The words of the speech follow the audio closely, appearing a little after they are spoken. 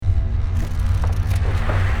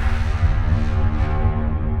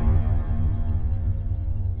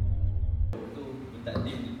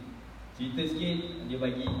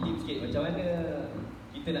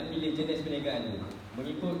kita nak pilih jenis perniagaan tu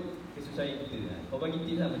mengikut kesesuaian kita. Kau bagi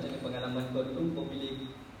tips lah macam mana pengalaman kau dulu kau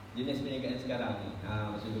pilih jenis perniagaan sekarang ni.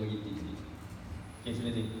 Maksud kau bagi tips sikit. Okay,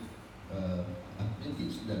 sila Zin. Aku punya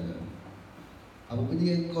tips sebenarnya, apa benda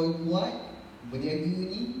yang kau buat, berniaga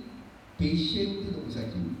ni, passion tu nombor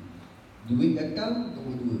 1, duit datang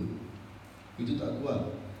nombor 2. Itu tak aku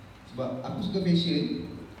lah. Sebab aku suka fashion.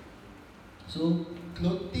 So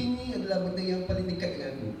clothing ni adalah benda yang paling dekat dengan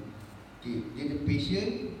aku. Okay, dia ada passion,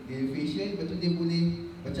 dia ada fashion, lepas tu dia boleh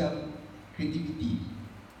macam creativity.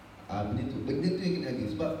 Benda tu yang kena ada.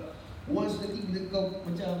 Sebab once nanti bila kau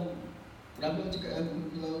macam ramai orang cakap aku,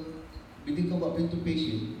 kalau bila kau buat benda tu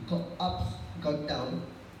passion, kau up, kau down,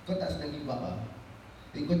 kau tak senang give up lah.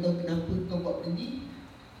 Jadi kau tahu kenapa kau buat benda ni.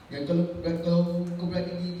 Yang kalau kau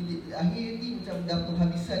berada di titik akhir ni macam dah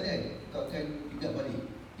penghabisan kan, kau akan juga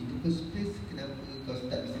balik. In the first place, kenapa kau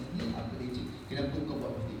start bisnes ni, apa dia, kenapa kau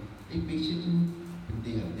buat bisnes. Passion tu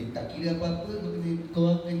penting lah. Dia tak kira apa-apa,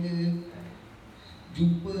 kau kena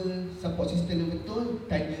jumpa support system yang betul,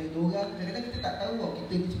 tanya orang. Kadang-kadang kita tak tahu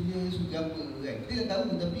kita ni sebenarnya suka apa kan. Kita dah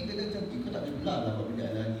tahu tapi kadang macam kau tak boleh belah lah buat benda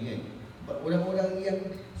lah ni kan. Sebab orang-orang yang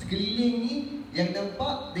sekeliling ni yang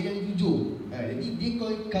nampak dengan jujur. Jadi dia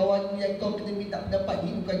kawan yang kau kena minta pendapat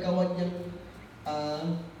ni bukan kawan yang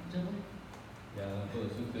macam mana? Yang apa,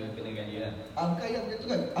 suka kena gaya lah. Bukan yang macam tu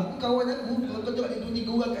kan. Aku kawan aku, kalau kau tengok ada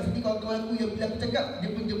 2-3 orang kat sini, kawan-kawan aku yang bila aku cakap, dia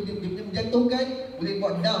menjatuhkan, boleh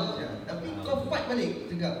buat down je. Tapi kau fight balik,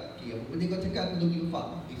 cakap, okay, apa benda kau cakap, aku don't give a fuck.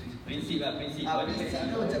 Prinsip lah, prinsip. Prinsip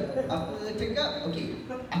tu macam, apa cakap, okay,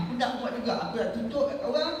 aku nak buat juga, aku nak tunjuk kat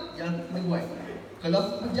orang yang aku kena buat. Kalau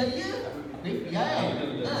aku berjaya, ya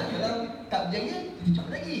kalau tak berjaya, kita cuba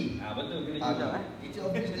lagi. Betul, kena cuba. It's your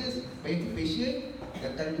business, bagi passion,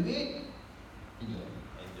 datang duit, enjoy.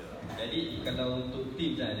 Jadi kalau untuk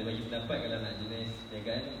tips lah, dia bagi pendapat kalau nak jenis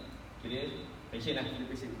perniagaan, kira passion lah.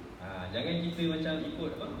 Jangan kita macam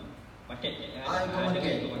ikut apa? Market. Ikut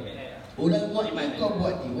market. Orang buat ni kau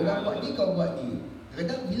buat ni, orang buat ni kau buat ni.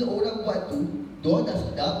 Kadang bila orang buat tu, diorang dah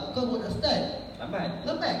sedap, kau baru nak start. Lambat.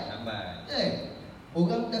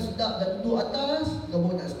 Orang dah sedap, dah duduk atas, kau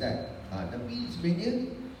baru nak start. Tapi sebenarnya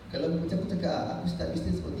kalau macam aku cakap, aku start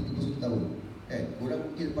bisnes sebab 31 tahun. Orang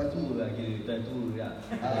mungkin lepas tu lah, kira dah tua tak?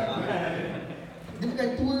 Dia bukan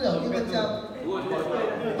tua tau, dia macam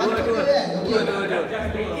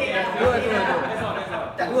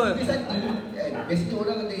Tua. Biasanya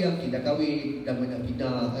orang ada yang dah kahwin, dah banyak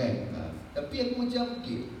pindah kan. Tapi aku macam,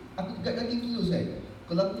 aku dekat daging tulus kan.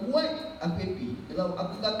 Kalau aku buat, aku happy. Kalau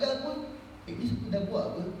aku gagal pun, at least aku dah buat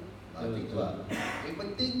apa. Itu lah. Yang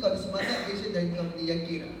penting kau ada semangat, passion dan kau boleh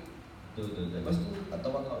yakin lah. Betul. Lepas tu,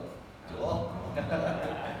 atau wakau.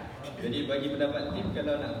 Jadi bagi pendapat tim,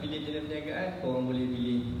 kalau nak pilih jenis perniagaan, korang boleh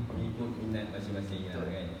pilih ikut minat masing-masing lah,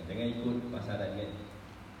 kan. Jangan ikut pasaran kan.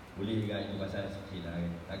 Boleh juga ikut pasaran sikit lah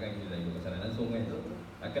kan. Takkan kita tak ikut pasaran langsung kan.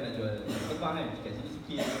 Takkan nak jual kebang kan, kat sini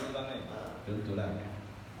sikit kebang kan. Contoh lah.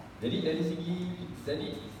 Jadi dari segi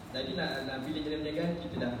Jadi nak pilih jenis perniagaan,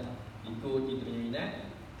 kita dah ikut kita punya minat.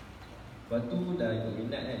 Lepas tu dah ikut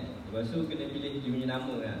minat kan. Lepas tu kena pilih dia punya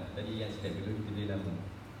nama lah. Tadi yang step dulu kita pilih nama.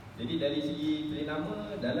 Jadi dari segi pilih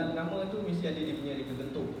nama, dalam nama tu mesti ada dia punya reka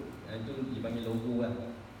bentuk. Itu dipanggil logo lah.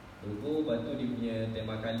 Logo, lepas tu dia punya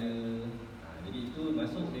tema color. Jadi itu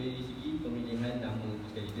masuk dari segi pemilihan nama tu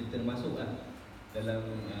sekali. Dia termasuk lah dalam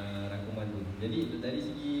rangkuman tu. Jadi dari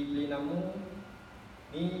segi pilih nama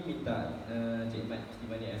ni, minta Cik Mat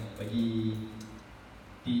Istimani bagi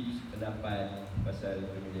tips, pendapat pasal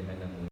pemilihan nama.